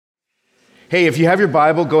Hey, if you have your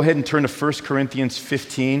Bible, go ahead and turn to 1 Corinthians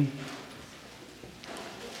 15.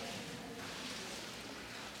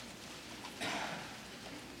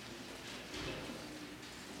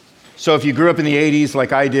 So if you grew up in the 80s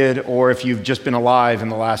like I did, or if you've just been alive in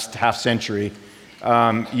the last half century,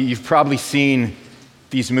 you've probably seen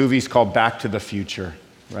these movies called Back to the Future,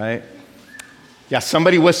 right? Yeah,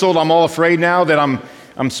 somebody whistled. I'm all afraid now that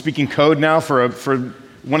I'm speaking code now for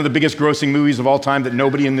one of the biggest grossing movies of all time that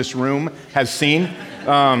nobody in this room has seen.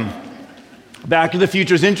 Back to the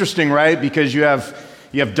Future is interesting, right? Because you have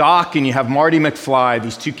Doc and you have Marty McFly,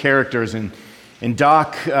 these two characters, and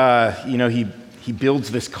Doc, he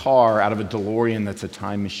builds this car out of a DeLorean that's a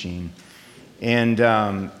time machine, and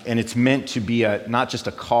it's meant to be not just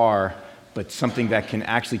a car, but something that can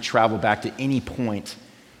actually travel back to any point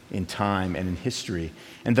in time and in history.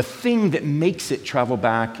 And the thing that makes it travel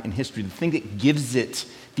back in history, the thing that gives it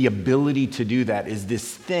the ability to do that is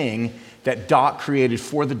this thing that Doc created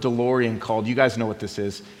for the DeLorean called, you guys know what this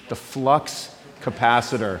is, the flux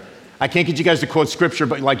capacitor. I can't get you guys to quote scripture,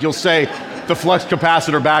 but you'll say the flux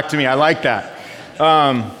capacitor back to me. I like that.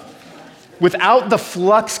 Without the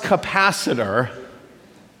flux capacitor,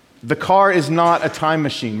 the car is not a time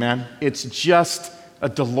machine, man. It's just a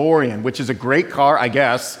DeLorean, which is a great car, I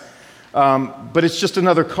guess, but it's just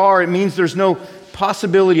another car. It means there's no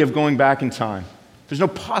possibility of going back in time. There's no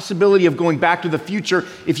possibility of going back to the future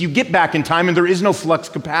if you get back in time and there is no flux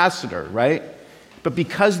capacitor, right? But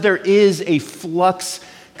because there is a flux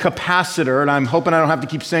capacitor, and I'm hoping I don't have to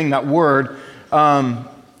keep saying that word,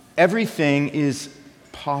 everything is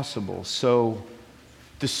possible. So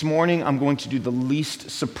this morning I'm going to do the least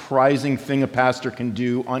surprising thing a pastor can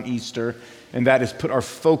do on Easter, and that is put our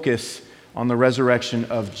focus on the resurrection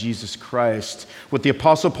of Jesus Christ, what the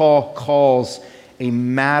Apostle Paul calls a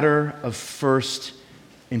matter of first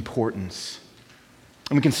importance.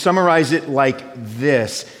 And we can summarize it like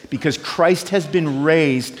this: because Christ has been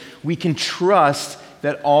raised, we can trust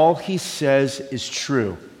that all he says is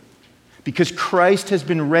true. Because Christ has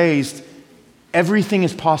been raised, everything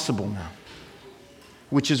is possible now.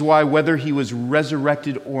 Which is why whether he was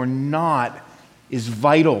resurrected or not is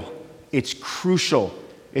vital. It's crucial.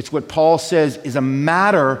 It's what Paul says is a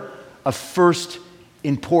matter of first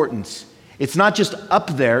importance. It's not just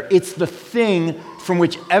up there, it's the thing from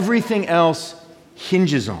which everything else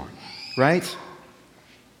hinges on, right?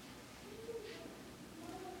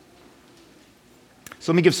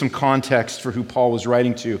 So let me give some context for who Paul was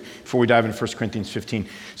writing to before we dive into 1 Corinthians 15.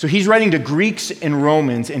 So he's writing to Greeks and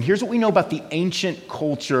Romans, and here's what we know about the ancient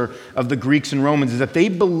culture of the Greeks and Romans, is that they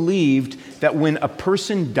believed that when a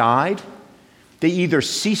person died, they either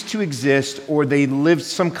ceased to exist or they lived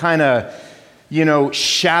some kind of,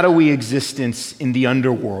 shadowy existence in the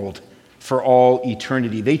underworld for all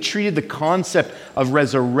eternity. They treated the concept of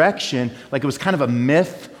resurrection like it was kind of a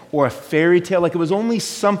myth or a fairy tale, like it was only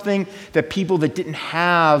something that people that didn't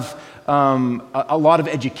have a lot of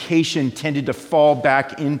education tended to fall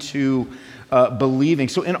back into believing.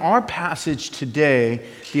 So in our passage today,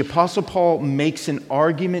 the Apostle Paul makes an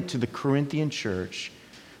argument to the Corinthian church,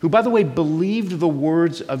 who, by the way, believed the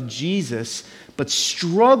words of Jesus, but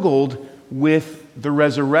struggled with the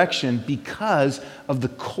resurrection because of the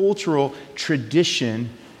cultural tradition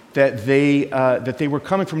that they were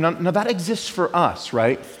coming from. Now that exists for us,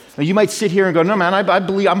 right? Now you might sit here and go, no, man, I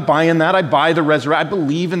believe, I'm buying that. I buy the resurrection. I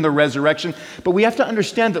believe in the resurrection. But we have to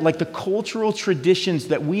understand that the cultural traditions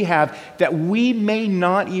that we have that we may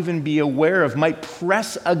not even be aware of might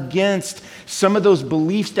press against some of those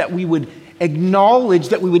beliefs that we would acknowledge,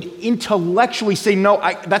 that we would intellectually say, no,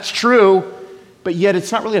 that's true, but yet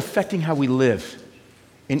it's not really affecting how we live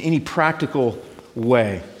in any practical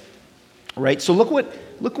way, right? So look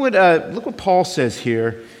what Paul says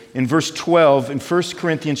here in verse 12 in 1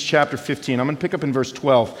 Corinthians chapter 15. I'm going to pick up in verse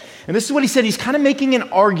 12. And this is what he said. He's kind of making an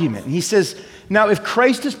argument. He says, now if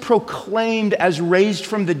Christ is proclaimed as raised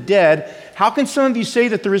from the dead, how can some of you say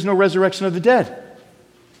that there is no resurrection of the dead?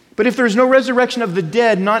 But if there is no resurrection of the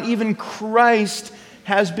dead, not even Christ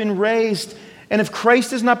has been raised. And if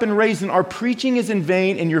Christ has not been raised, then our preaching is in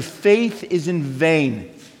vain and your faith is in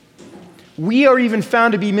vain. We are even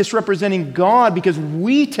found to be misrepresenting God because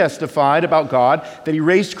we testified about God that he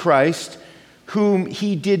raised Christ, whom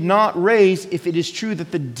he did not raise, if it is true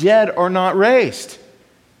that the dead are not raised.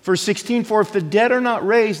 Verse 16, for if the dead are not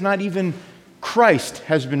raised, not even Christ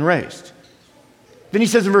has been raised. Then he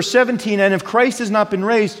says in verse 17, and if Christ has not been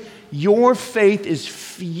raised, your faith is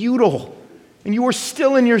futile, and you are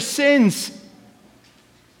still in your sins.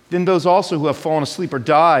 Then those also who have fallen asleep or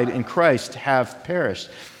died in Christ have perished.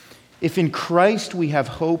 If in Christ we have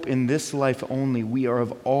hope in this life only, we are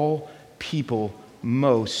of all people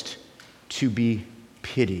most to be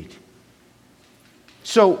pitied.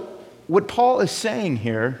 So, what Paul is saying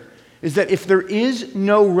here is that if there is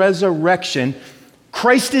no resurrection,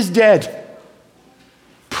 Christ is dead.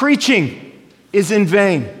 Preaching is in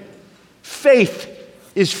vain. Faith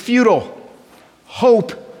is futile.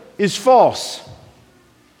 Hope is false.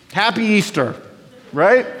 Happy Easter,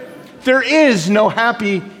 right? There is no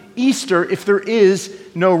happy Easter if there is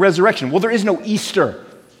no resurrection. Well, there is no Easter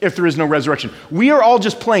if there is no resurrection. We are all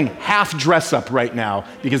just playing half dress up right now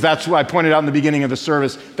because that's what I pointed out in the beginning of the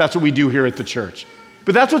service. That's what we do here at the church.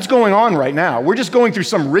 But that's what's going on right now. We're just going through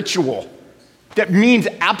some ritual that means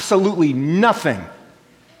absolutely nothing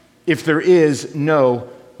if there is no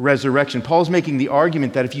resurrection. Paul's making the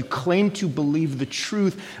argument that if you claim to believe the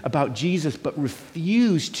truth about Jesus but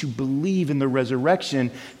refuse to believe in the resurrection,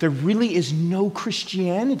 there really is no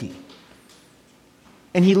Christianity.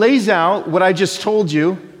 And he lays out what I just told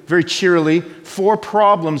you very cheerily, 4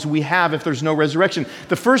 problems we have if there's no resurrection.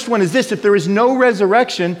 The first one is this: if there is no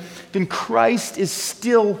resurrection, then Christ is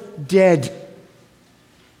still dead.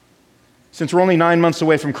 Since we're only 9 months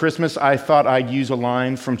away from Christmas, I thought I'd use a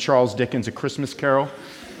line from Charles Dickens' A Christmas Carol,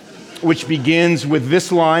 which begins with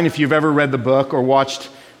this line, if you've ever read the book or watched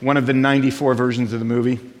one of the 94 versions of the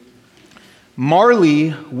movie.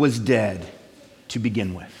 Marley was dead to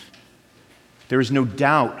begin with. There is no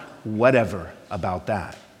doubt whatever about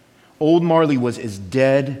that. Old Marley was as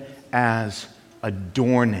dead as a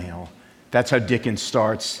doornail. That's how Dickens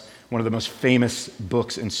starts one of the most famous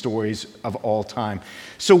books and stories of all time.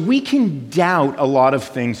 So we can doubt a lot of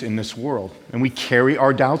things in this world, and we carry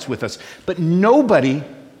our doubts with us. But nobody,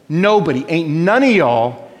 ain't none of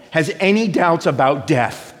y'all has any doubts about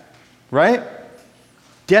death, right?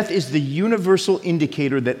 Death is the universal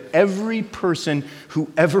indicator that every person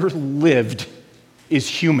who ever lived is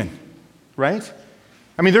human, right?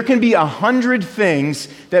 I mean, there can be 100 things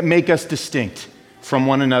that make us distinct from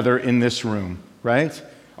one another in this room, right?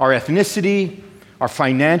 Our ethnicity, our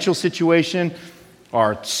financial situation,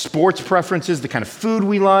 our sports preferences, the kind of food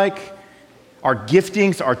we like, our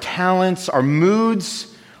giftings, our talents, our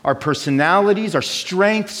moods, our personalities, our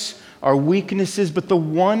strengths, our weaknesses. But the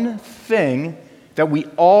one thing that we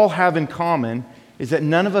all have in common is that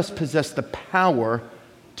none of us possess the power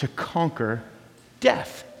to conquer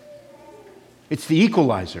death. It's the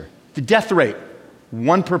equalizer, the death rate,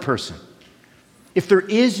 1 per person. If there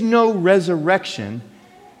is no resurrection,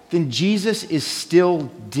 then Jesus is still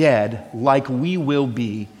dead like we will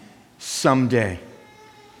be someday.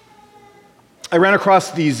 I ran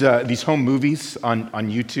across these home movies on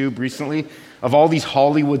YouTube recently of all these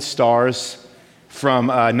Hollywood stars from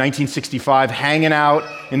 1965 hanging out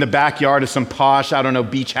in the backyard of some posh,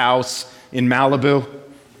 beach house in Malibu.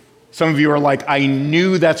 Some of you are like, I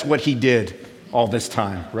knew that's what he did all this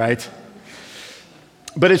time, right?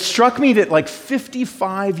 But it struck me that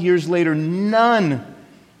 55 years later, none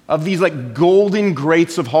of these golden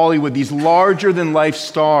greats of Hollywood, these larger than life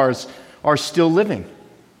stars, are still living.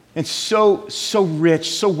 And so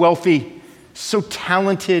rich, so wealthy, so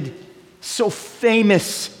talented, so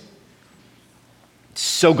famous,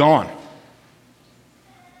 so gone.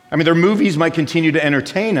 I mean, their movies might continue to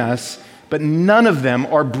entertain us, but none of them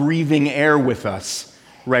are breathing air with us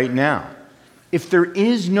right now. If there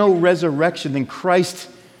is no resurrection, then Christ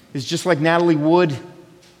is just like Natalie Wood.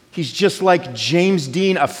 He's just like James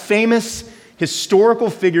Dean, a famous historical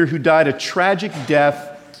figure who died a tragic death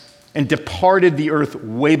and departed the earth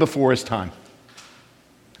way before his time.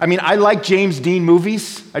 I mean, I like James Dean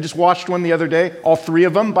movies. I just watched one the other day, all 3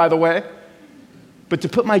 of them, by the way. But to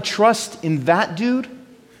put my trust in that dude,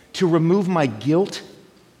 to remove my guilt,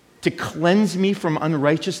 to cleanse me from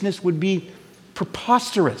unrighteousness would be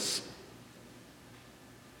preposterous.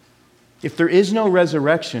 If there is no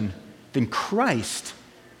resurrection, then Christ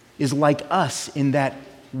is like us in that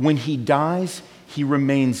when he dies, he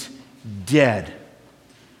remains dead.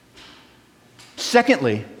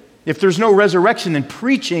 Secondly, if there's no resurrection, then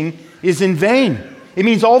preaching is in vain. It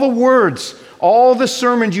means all the words, all the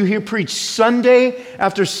sermons you hear preached Sunday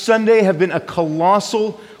after Sunday have been a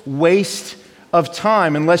colossal waste of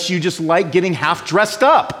time unless you just like getting half dressed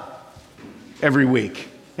up every week.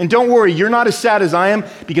 And don't worry, you're not as sad as I am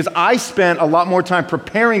because I spent a lot more time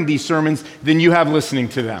preparing these sermons than you have listening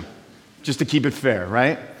to them, just to keep it fair,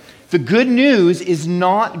 right? The good news is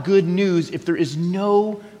not good news if there is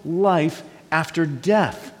no life after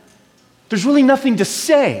death. There's really nothing to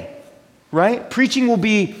say, right? Preaching will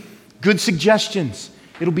be good suggestions.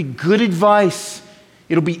 It'll be good advice.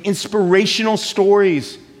 It'll be inspirational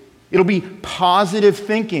stories. It'll be positive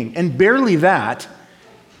thinking, and barely that,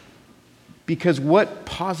 because what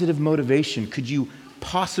positive motivation could you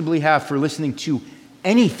possibly have for listening to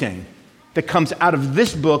anything that comes out of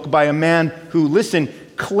this book by a man who, listen,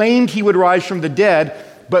 claimed he would rise from the dead,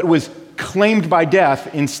 but was claimed by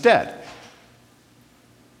death instead.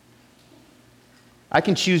 I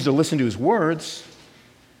can choose to listen to his words,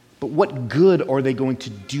 but what good are they going to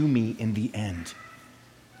do me in the end?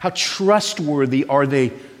 How trustworthy are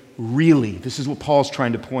they really? This is what Paul's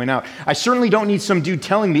trying to point out. I certainly don't need some dude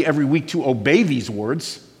telling me every week to obey these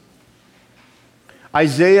words.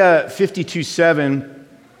 Isaiah 52:7,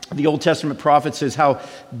 the Old Testament prophet says, how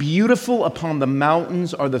beautiful upon the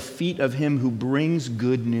mountains are the feet of him who brings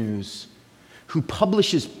good news, who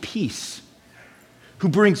publishes peace, who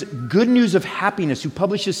brings good news of happiness, who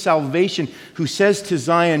publishes salvation, who says to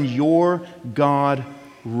Zion, your God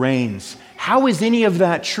reigns. How is any of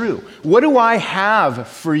that true? What do I have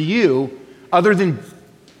for you other than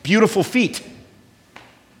beautiful feet?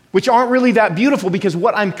 Which aren't really that beautiful, because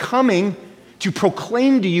what I'm coming to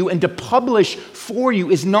proclaim to you and to publish for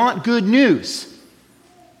you is not good news.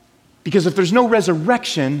 Because if there's no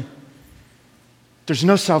resurrection, there's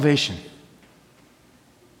no salvation.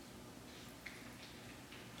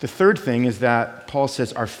 The third thing is that Paul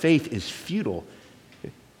says our faith is futile.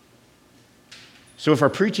 So if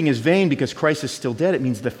our preaching is vain because Christ is still dead, it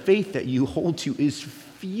means the faith that you hold to is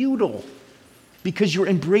futile, because you're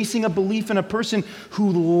embracing a belief in a person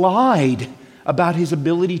who lied about his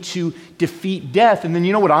ability to defeat death. And then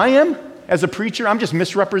you know what I am as a preacher? I'm just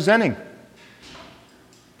misrepresenting.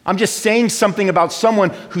 I'm just saying something about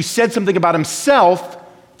someone who said something about himself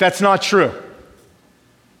that's not true.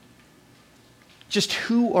 Just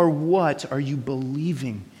who or what are you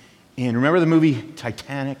believing in? Remember the movie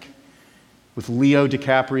Titanic with Leo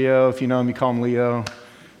DiCaprio? If you know him, you call him Leo.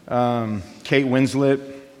 Kate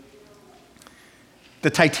Winslet. The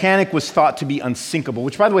Titanic was thought to be unsinkable,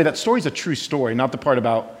 which, by the way, that story's a true story, not the part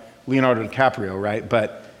about Leonardo DiCaprio, right?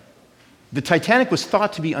 But the Titanic was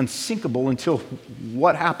thought to be unsinkable until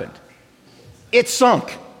what happened? It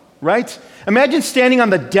sunk, right? Imagine standing on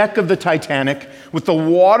the deck of the Titanic with the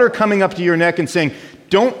water coming up to your neck and saying,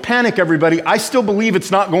 don't panic, everybody. I still believe it's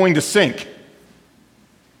not going to sink.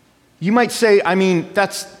 You might say, I mean,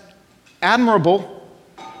 that's admirable,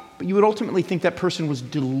 but you would ultimately think that person was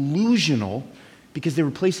delusional because they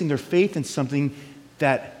were placing their faith in something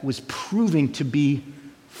that was proving to be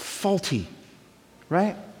faulty,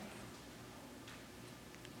 right?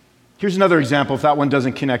 Here's another example if that one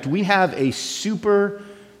doesn't connect. We have a super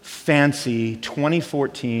fancy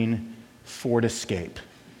 2014 Ford Escape,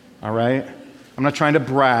 all right? I'm not trying to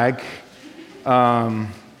brag,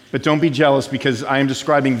 but don't be jealous, because I am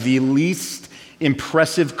describing the least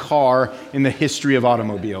impressive car in the history of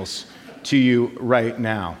automobiles to you right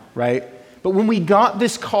now, right? But when we got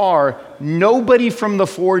this car, nobody from the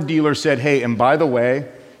Ford dealer said, hey, and by the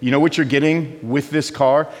way, you know what you're getting with this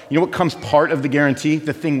car? You know what comes part of the guarantee?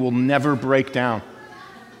 The thing will never break down.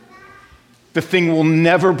 The thing will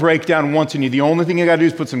never break down once in you. The only thing you got to do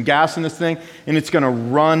is put some gas in this thing, and it's going to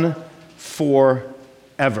run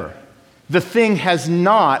forever. The thing has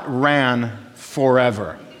not ran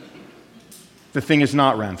forever. The thing has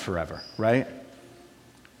not ran forever, right?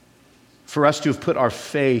 For us to have put our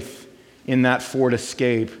faith in that Ford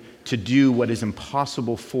Escape to do what is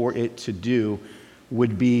impossible for it to do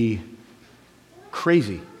would be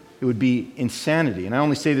crazy. It would be insanity. And I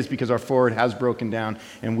only say this because our Ford has broken down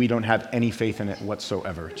and we don't have any faith in it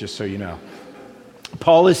whatsoever, just so you know.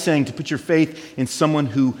 Paul is saying to put your faith in someone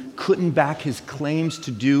who couldn't back his claims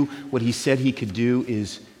to do what he said he could do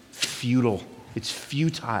is futile. It's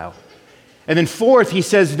futile. And then fourth, he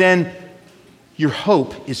says, then your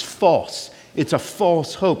hope is false. It's a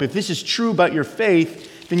false hope. If this is true about your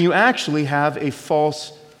faith, then you actually have a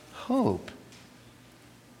false hope.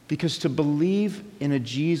 Because to believe in a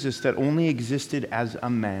Jesus that only existed as a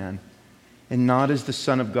man and not as the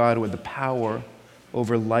Son of God with the power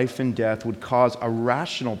over life and death would cause a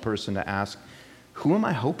rational person to ask, who am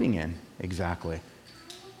I hoping in exactly?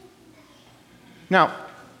 Now,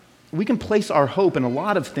 we can place our hope in a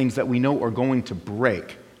lot of things that we know are going to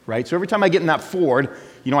break, right? So every time I get in that Ford,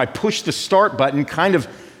 I push the start button kind of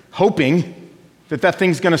hoping that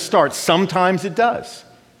thing's going to start. Sometimes it does,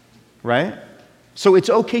 right? So it's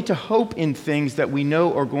okay to hope in things that we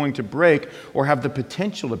know are going to break or have the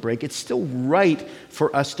potential to break. It's still right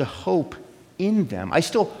for us to hope in them. I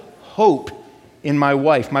still hope in my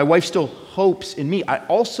wife. My wife still hopes in me. I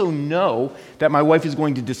also know that my wife is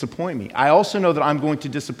going to disappoint me. I also know that I'm going to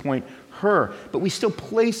disappoint her. But we still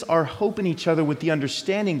place our hope in each other with the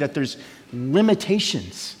understanding that there's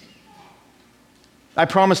limitations. I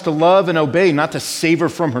promise to love and obey, not to save her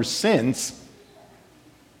from her sins.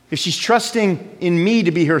 If she's trusting in me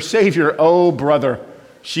to be her Savior, oh, brother,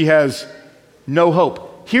 she has no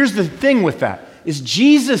hope. here's the thing with that, is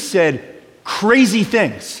Jesus said crazy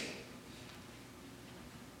things.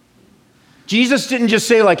 Jesus didn't just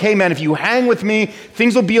say like, hey man, if you hang with me,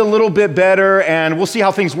 things will be a little bit better and we'll see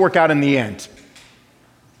how things work out in the end.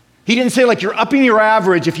 He didn't say like, you're upping your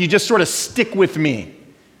average if you just sort of stick with me.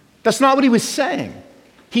 That's not what he was saying.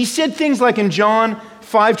 He said things like in John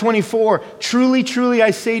 5:24, truly, truly,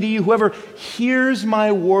 I say to you, whoever hears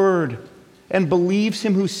my word and believes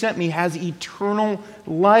him who sent me has eternal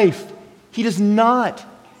life. He does not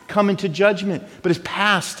come into judgment, but is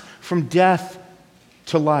passed from death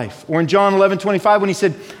to life. Or in John 11:25, when he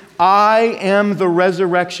said, I am the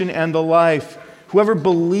resurrection and the life. Whoever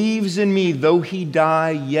believes in me, though he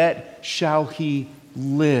die, yet shall he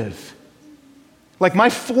live. Like my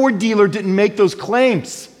Ford dealer didn't make those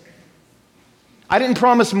claims. I didn't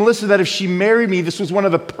promise Melissa that if she married me, this was one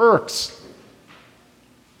of the perks.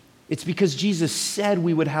 It's because Jesus said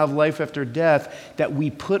we would have life after death that we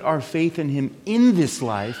put our faith in him in this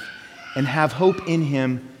life and have hope in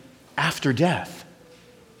him after death.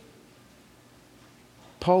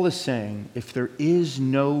 Paul is saying if there is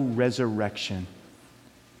no resurrection,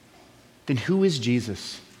 then who is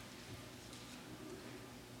Jesus?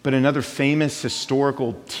 But another famous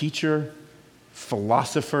historical teacher,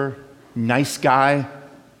 philosopher, nice guy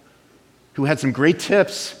who had some great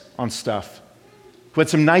tips on stuff, who had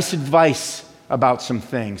some nice advice about some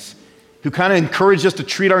things, who kind of encouraged us to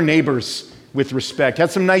treat our neighbors with respect,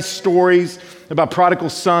 had some nice stories about prodigal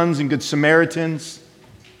sons and good Samaritans.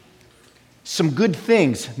 Some good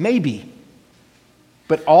things, maybe,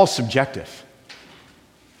 but all subjective.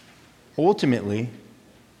 Ultimately,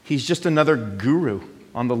 he's just another guru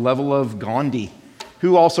on the level of Gandhi,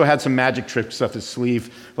 who also had some magic tricks up his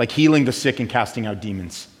sleeve, like healing the sick and casting out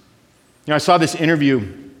demons. You know, I saw this interview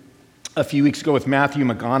a few weeks ago with Matthew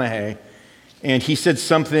McConaughey, and he said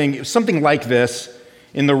something like this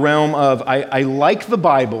in the realm of, I like the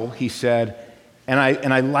Bible, he said, and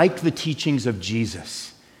I like the teachings of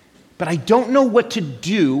Jesus, but I don't know what to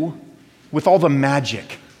do with all the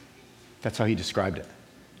magic. That's how he described it.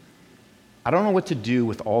 I don't know what to do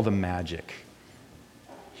with all the magic,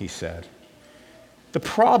 he said. The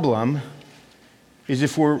problem is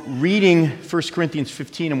if we're reading 1 Corinthians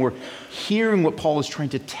 15 and we're hearing what Paul is trying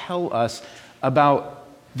to tell us about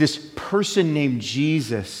this person named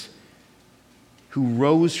Jesus who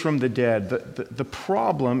rose from the dead, the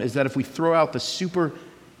problem is that if we throw out the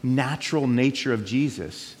supernatural nature of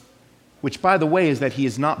Jesus, which, by the way, is that he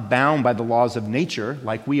is not bound by the laws of nature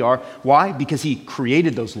like we are. Why? Because he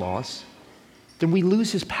created those laws. Then we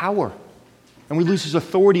lose his power and we lose his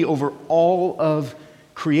authority over all of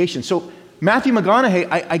creation. So Matthew McConaughey,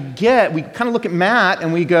 I get, we kind of look at Matt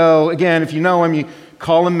and we go, again, if you know him, you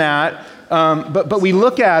call him Matt, but we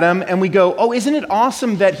look at him and we go, oh, isn't it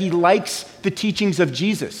awesome that he likes the teachings of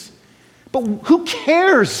Jesus? But who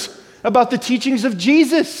cares about the teachings of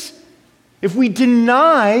Jesus if we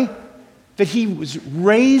deny that he was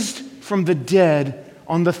raised from the dead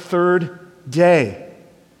on the third day?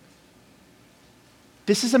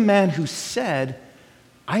 This is a man who said,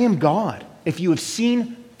 I am God. If you have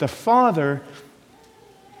seen the Father,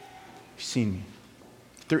 you've seen me.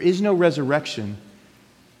 If there is no resurrection,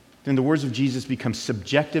 then the words of Jesus become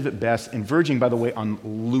subjective at best and verging, by the way, on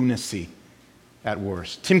lunacy at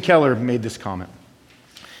worst. Tim Keller made this comment.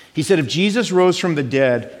 He said, if Jesus rose from the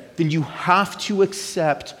dead, then you have to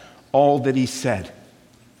accept all that he said.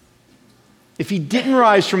 If he didn't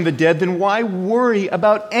rise from the dead, then why worry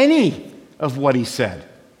about any of what he said?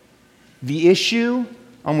 The issue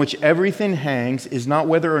on which everything hangs is not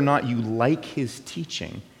whether or not you like his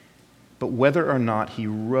teaching, but whether or not he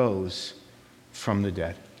rose from the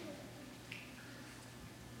dead.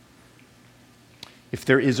 If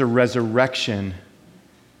there is a resurrection,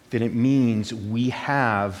 then it means we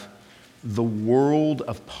have the world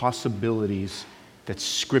of possibilities that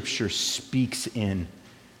Scripture speaks in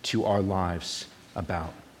to our lives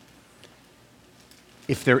about.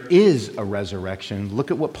 If there is a resurrection,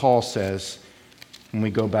 look at what Paul says when we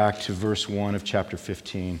go back to verse 1 of chapter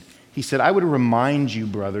 15. He said, I would remind you,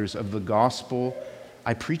 brothers, of the gospel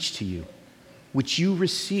I preached to you, which you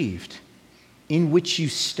received, in which you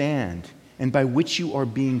stand, and by which you are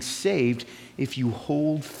being saved, if you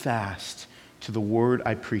hold fast to the word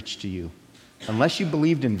I preached to you, unless you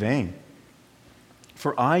believed in vain.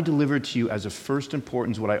 For I delivered to you as of first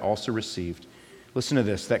importance what I also received. Listen to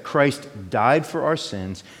this, that Christ died for our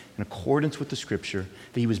sins in accordance with the Scripture,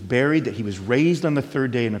 that he was buried, that he was raised on the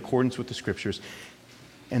third day in accordance with the Scriptures,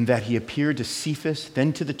 and that he appeared to Cephas,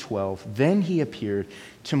 then to the 12, then he appeared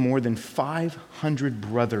to more than 500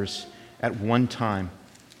 brothers at one time.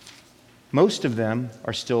 Most of them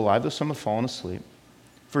are still alive, though some have fallen asleep.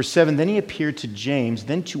 Verse 7, then he appeared to James,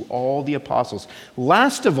 then to all the apostles.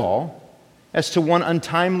 Last of all, as to one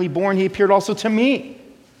untimely born, he appeared also to me.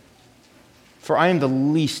 For I am the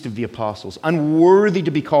least of the apostles, unworthy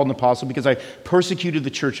to be called an apostle because I persecuted the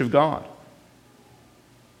church of God.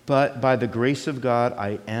 But by the grace of God,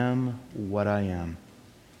 I am what I am.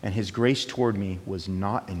 And his grace toward me was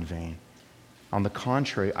not in vain. On the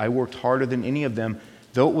contrary, I worked harder than any of them,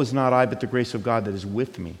 though it was not I, but the grace of God that is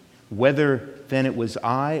with me. Whether then it was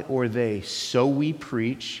I or they, so we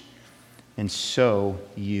preach, and so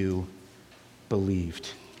you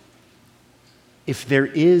believed. If there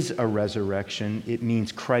is a resurrection, it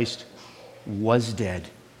means Christ was dead.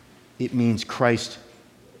 It means Christ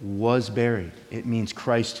was buried. It means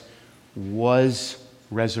Christ was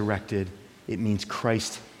resurrected. It means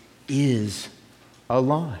Christ is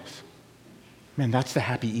alive. Man, that's the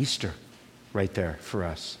happy Easter right there for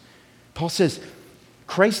us. Paul says,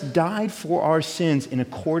 Christ died for our sins in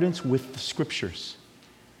accordance with the Scriptures.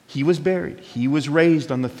 He was buried. He was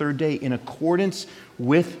raised on the third day in accordance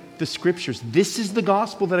with the Scriptures. This is the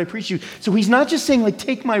gospel that I preach to you. So he's not just saying,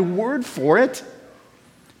 take my word for it.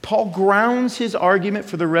 Paul grounds his argument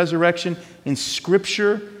for the resurrection in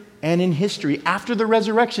Scripture and in history. After the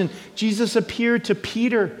resurrection, Jesus appeared to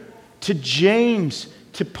Peter, to James,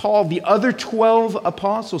 to Paul, the other 12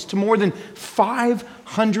 apostles, to more than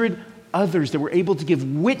 500 others that were able to give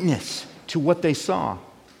witness to what they saw.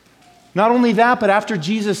 Not only that, but after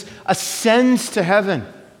Jesus ascends to heaven,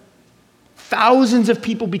 thousands of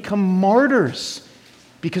people become martyrs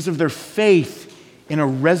because of their faith in a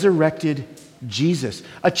resurrected Jesus.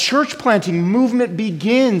 A church planting movement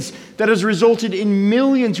begins that has resulted in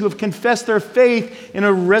millions who have confessed their faith in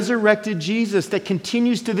a resurrected Jesus that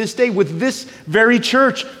continues to this day with this very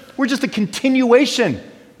church. We're just a continuation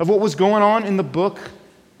of what was going on in the book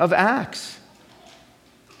of Acts.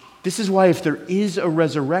 This is why if there is a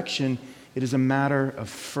resurrection, it is a matter of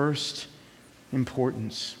first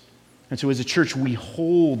importance. And so as a church, we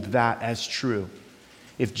hold that as true.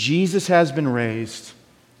 If Jesus has been raised,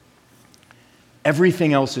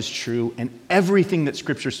 everything else is true, and everything that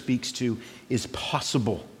Scripture speaks to is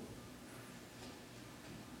possible.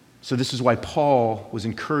 So this is why Paul was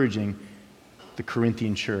encouraging the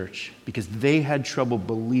Corinthian church, because they had trouble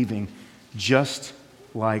believing just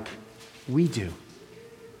like we do.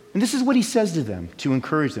 And this is what he says to them to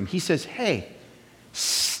encourage them. He says, hey,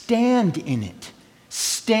 stand in it.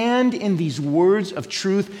 Stand in these words of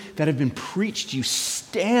truth that have been preached to you.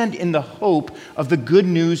 Stand in the hope of the good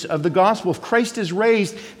news of the gospel. If Christ is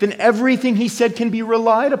raised, then everything he said can be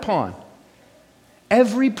relied upon.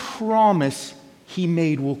 Every promise he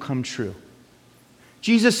made will come true.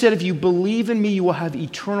 Jesus said, if you believe in me, you will have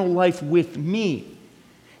eternal life with me.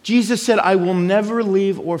 Jesus said, I will never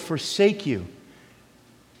leave or forsake you.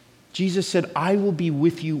 Jesus said, I will be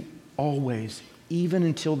with you always, even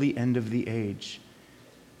until the end of the age.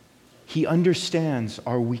 He understands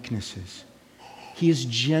our weaknesses. He is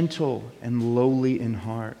gentle and lowly in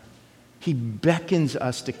heart. He beckons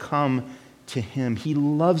us to come to him. He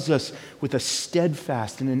loves us with a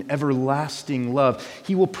steadfast and an everlasting love.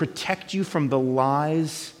 He will protect you from the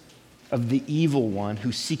lies of the evil one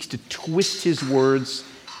who seeks to twist his words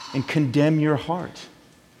and condemn your heart.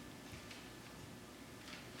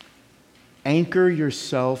 Anchor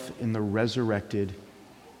yourself in the resurrected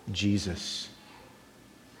Jesus.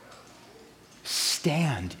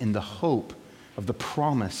 Stand in the hope of the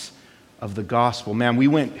promise of the gospel. Man, we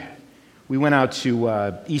went out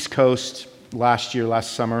to East Coast last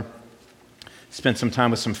summer. Spent some time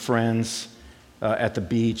with some friends at the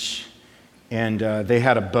beach, and they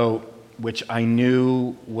had a boat, which I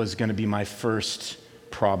knew was going to be my first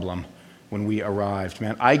problem when we arrived.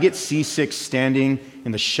 Man, I get seasick standing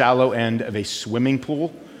in the shallow end of a swimming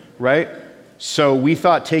pool, right? So we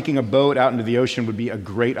thought taking a boat out into the ocean would be a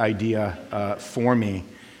great idea for me.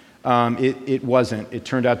 It wasn't. It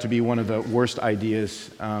turned out to be one of the worst ideas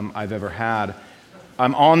I've ever had.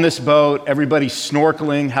 I'm on this boat, everybody's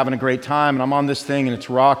snorkeling, having a great time, and I'm on this thing and it's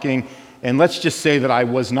rocking. And let's just say that I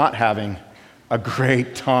was not having a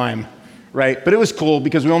great time, right? But it was cool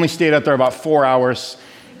because we only stayed out there about 4 hours.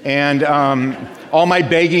 And all my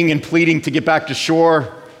begging and pleading to get back to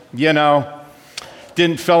shore,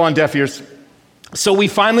 fell on deaf ears. So we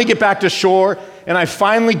finally get back to shore, and I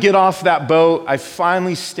finally get off that boat. I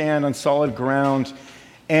finally stand on solid ground.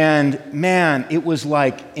 And man, it was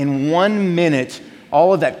like in 1 minute,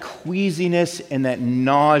 all of that queasiness and that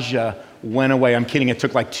nausea went away. I'm kidding, it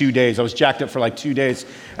took like 2 days. I was jacked up for like 2 days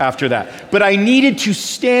after that. But I needed to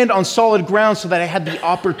stand on solid ground so that I had the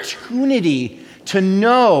opportunity to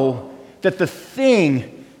know that the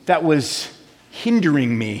thing that was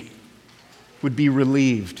hindering me would be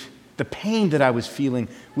relieved. The pain that I was feeling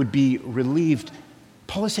would be relieved.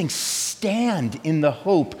 Paul is saying, stand in the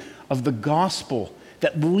hope of the gospel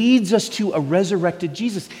that leads us to a resurrected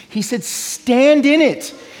Jesus. He said, stand in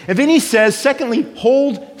it. And then he says, secondly,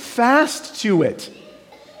 hold fast to it.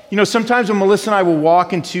 You know, sometimes when Melissa and I will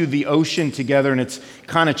walk into the ocean together and it's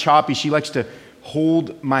kind of choppy, she likes to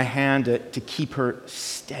hold my hand to keep her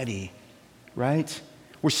steady, right?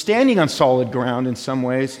 We're standing on solid ground in some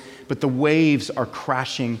ways, but the waves are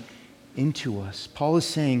crashing into us. Paul is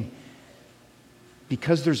saying,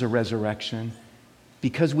 because there's a resurrection,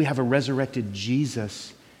 because we have a resurrected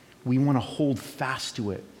Jesus, we want to hold fast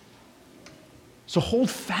to it. So hold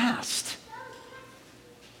fast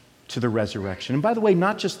to the resurrection. And by the way,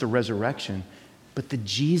 not just the resurrection, but the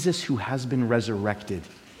Jesus who has been resurrected.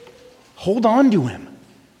 Hold on to him.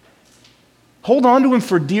 Hold on to him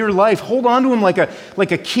for dear life. Hold on to him like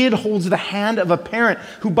a kid holds the hand of a parent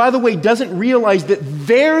who, by the way, doesn't realize that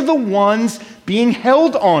they're the ones being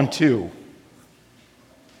held onto.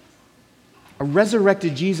 A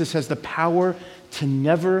resurrected Jesus has the power to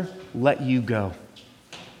never let you go.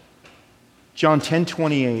 John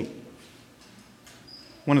 10:28,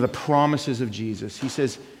 one of the promises of Jesus. He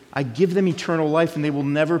says, I give them eternal life and they will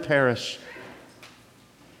never perish,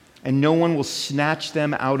 and no one will snatch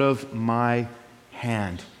them out of my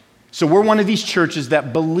hand. So we're one of these churches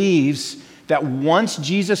that believes that once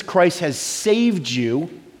Jesus Christ has saved you,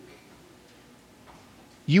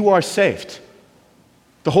 you are saved.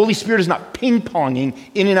 The Holy Spirit is not ping-ponging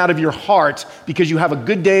in and out of your heart because you have a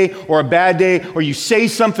good day or a bad day, or you say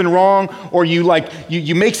something wrong, or you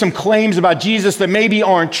make some claims about Jesus that maybe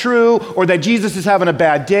aren't true, or that Jesus is having a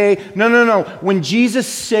bad day. No. When Jesus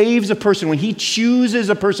saves a person, when he chooses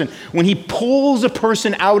a person, when he pulls a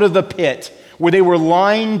person out of the pit where they were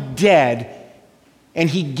lying dead, and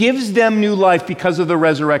he gives them new life because of the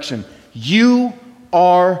resurrection, you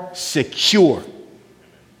are secure.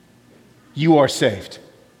 You are saved.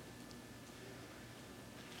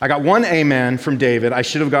 I got one amen from David. I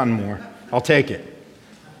should have gotten more. I'll take it.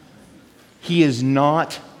 He is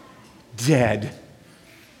not dead.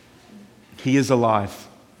 He is alive.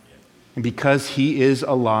 And because he is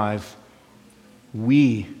alive,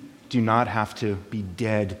 we do not have to be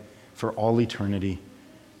dead for all eternity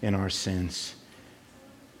in our sins.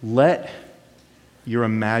 Let your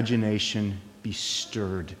imagination be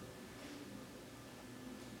stirred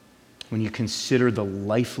when you consider the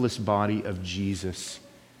lifeless body of Jesus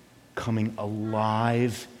coming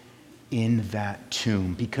alive in that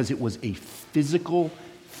tomb, because it was a physical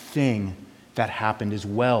thing that happened as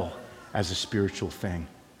well as a spiritual thing.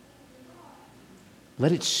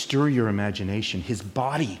 Let it stir your imagination. His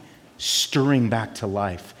body stirring back to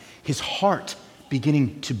life, his heart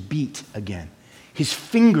beginning to beat again, his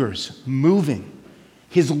fingers moving,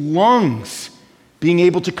 his lungs being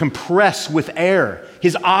able to compress with air,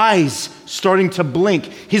 his eyes starting to blink,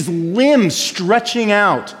 his limbs stretching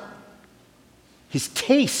out, his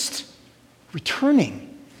taste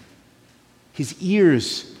returning, his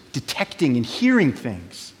ears detecting and hearing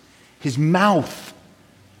things, his mouth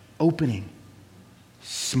opening,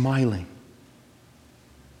 smiling.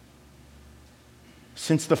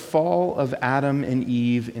 Since the fall of Adam and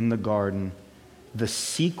Eve in the garden, the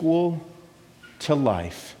sequel to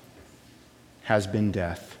life has been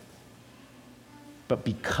death. But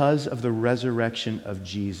because of the resurrection of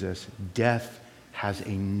Jesus, death has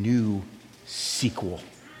a new sequel,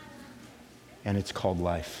 and it's called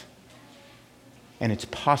life. And it's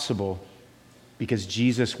possible because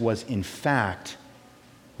Jesus was in fact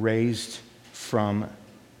raised from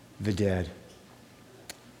the dead.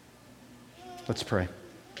 Let's pray.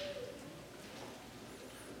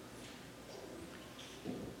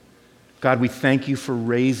 God, we thank you for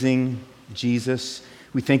raising Jesus.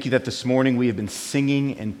 We thank you that this morning we have been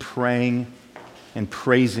singing and praying and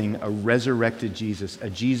praising a resurrected Jesus, a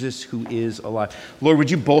Jesus who is alive. Lord,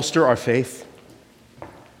 would you bolster our faith?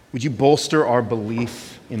 Would you bolster our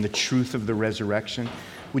belief in the truth of the resurrection?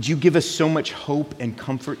 Would you give us so much hope and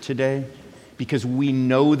comfort today, because we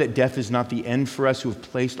know that death is not the end for us who have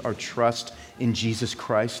placed our trust in Jesus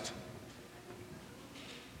Christ?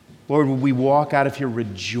 Lord, would we walk out of here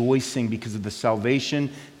rejoicing because of the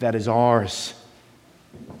salvation that is ours?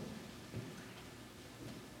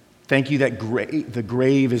 Thank you that the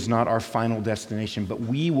grave is not our final destination, but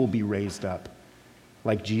we will be raised up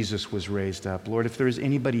like Jesus was raised up. Lord, if there is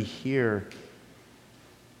anybody here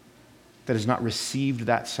that has not received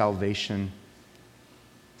that salvation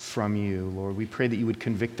from you, Lord, we pray that you would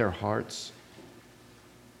convict their hearts.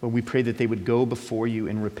 Lord, we pray that they would go before you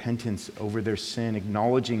in repentance over their sin,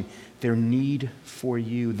 acknowledging their need for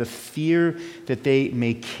you, the fear that they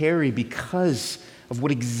may carry because of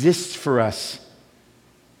what exists for us,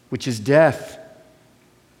 which is death.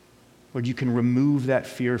 Lord, you can remove that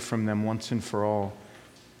fear from them once and for all.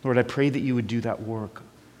 Lord, I pray that you would do that work.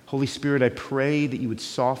 Holy Spirit, I pray that you would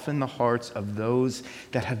soften the hearts of those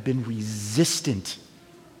that have been resistant.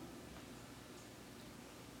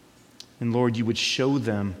 And Lord, you would show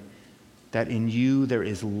them that in you there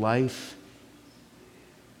is life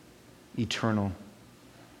eternal,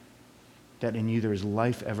 that in you there is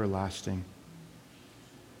life everlasting.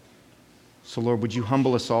 So Lord, would you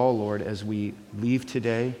humble us all, Lord, as we leave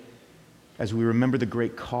today, as we remember the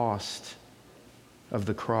great cost of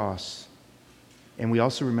the cross, and we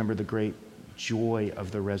also remember the great joy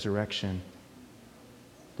of the resurrection.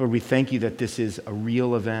 Lord, we thank you that this is a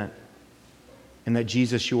real event, and that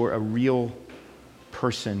Jesus, you're a real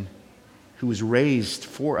person who was raised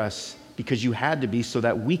for us because you had to be so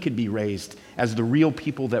that we could be raised as the real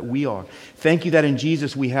people that we are. Thank you that in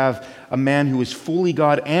Jesus we have a man who is fully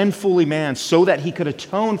God and fully man so that he could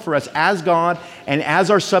atone for us as God and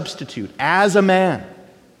as our substitute, as a man.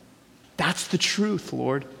 That's the truth,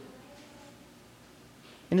 Lord.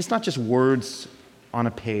 And it's not just words on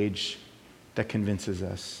a page that convinces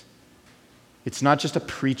us. It's not just a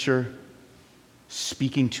preacher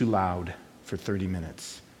speaking too loud for 30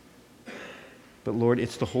 minutes. But Lord,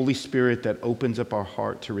 it's the Holy Spirit that opens up our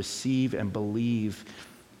heart to receive and believe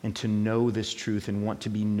and to know this truth and want to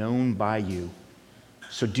be known by you.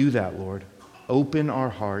 So do that, Lord. Open our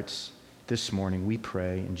hearts this morning, we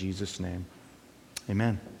pray in Jesus' name.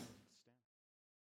 Amen.